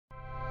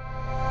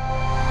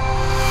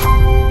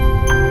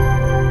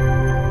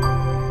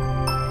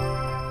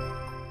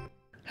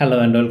Hello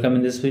and welcome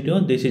in this video.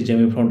 This is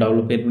Jamie from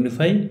WP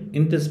Adminify.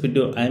 In this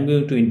video, I am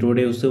going to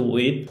introduce you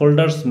with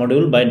folders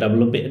module by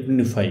WP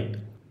Adminify.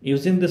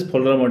 Using this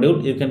folder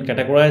module, you can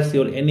categorize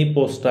your any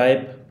post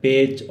type,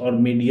 page or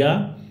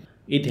media.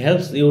 It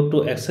helps you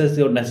to access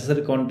your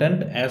necessary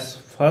content as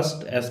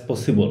fast as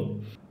possible.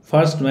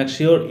 First, make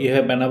sure you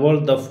have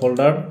enabled the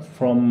folder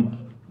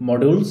from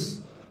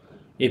modules.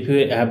 If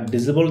you have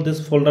disabled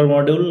this folder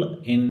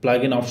module in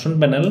plugin option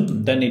panel,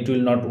 then it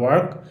will not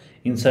work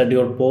inside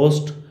your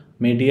post,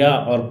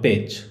 media or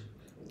page.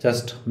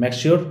 Just make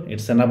sure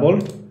it's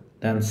enabled,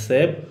 then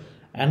save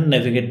and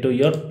navigate to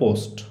your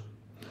post.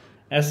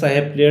 As I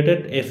have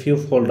created a few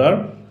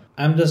folder,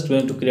 I'm just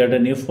going to create a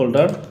new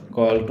folder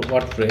called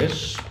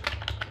WordPress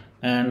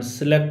and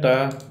select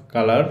a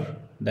color,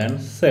 then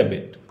save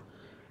it.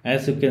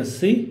 As you can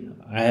see,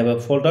 I have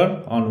a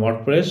folder on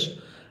WordPress.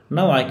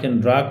 Now I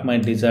can drag my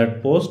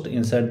desired post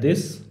inside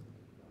this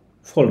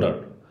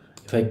folder.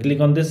 If I click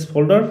on this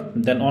folder,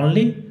 then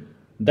only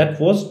that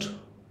post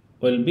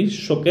will be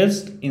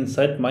showcased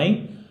inside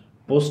my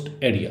post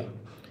area.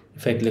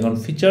 If I click on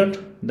featured,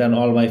 then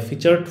all my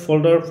featured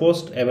folder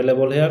post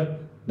available here,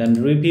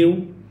 then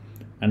review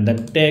and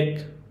then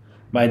tag.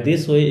 By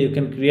this way you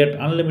can create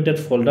unlimited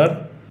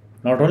folder.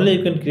 Not only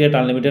you can create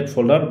unlimited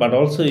folder, but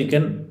also you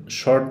can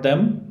sort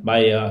them by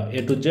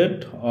A to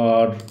Z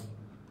or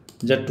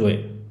Z to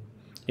A.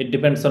 It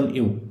depends on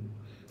you.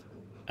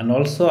 And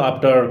also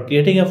after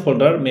creating a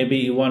folder, maybe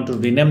you want to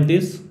rename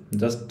this,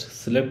 just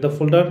select the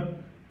folder,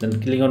 then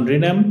click on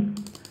rename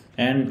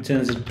and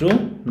change it to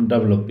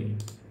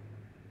WP.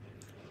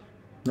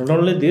 Not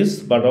only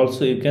this, but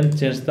also you can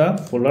change the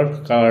folder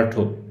color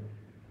too.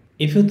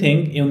 If you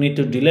think you need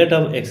to delete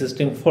an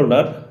existing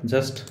folder,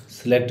 just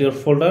select your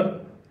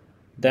folder,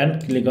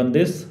 then click on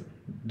this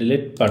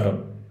delete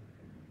button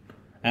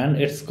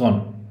and it's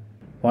gone.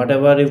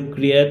 Whatever you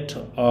create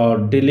or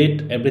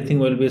delete, everything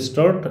will be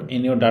stored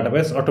in your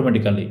database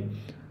automatically.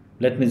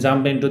 Let me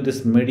jump into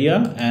this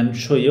media and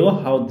show you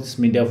how this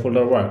media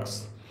folder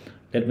works.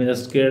 Let me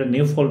just create a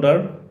new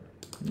folder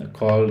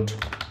called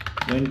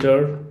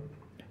winter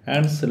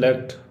and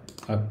select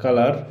a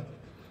color,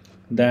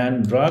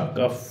 then drag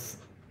a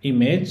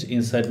image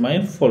inside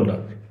my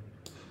folder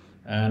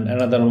and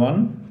another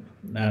one,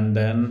 and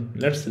then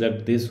let's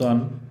select this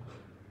one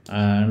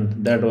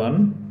and that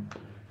one.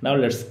 Now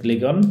let's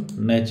click on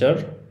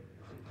nature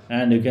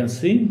and you can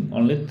see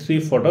only 3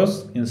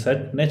 photos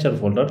inside nature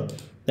folder.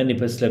 Then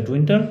if I select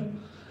winter,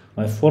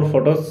 my 4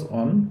 photos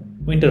on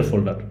winter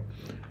folder.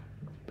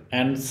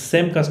 And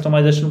same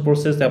customization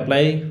process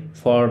apply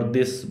for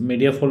this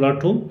media folder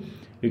too.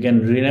 You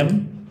can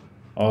rename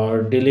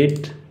or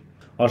delete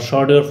or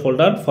sort your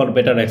folder for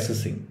better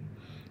accessing.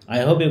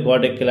 I hope you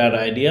got a clear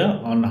idea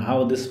on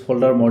how this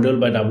folder module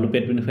by WP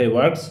Adminify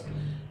works.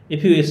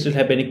 If you still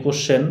have any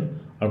question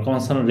or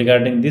concern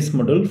regarding this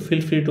module,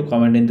 feel free to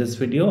comment in this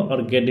video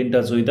or get in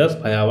touch with us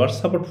via our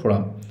support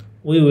forum.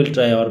 We will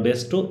try our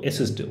best to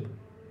assist you.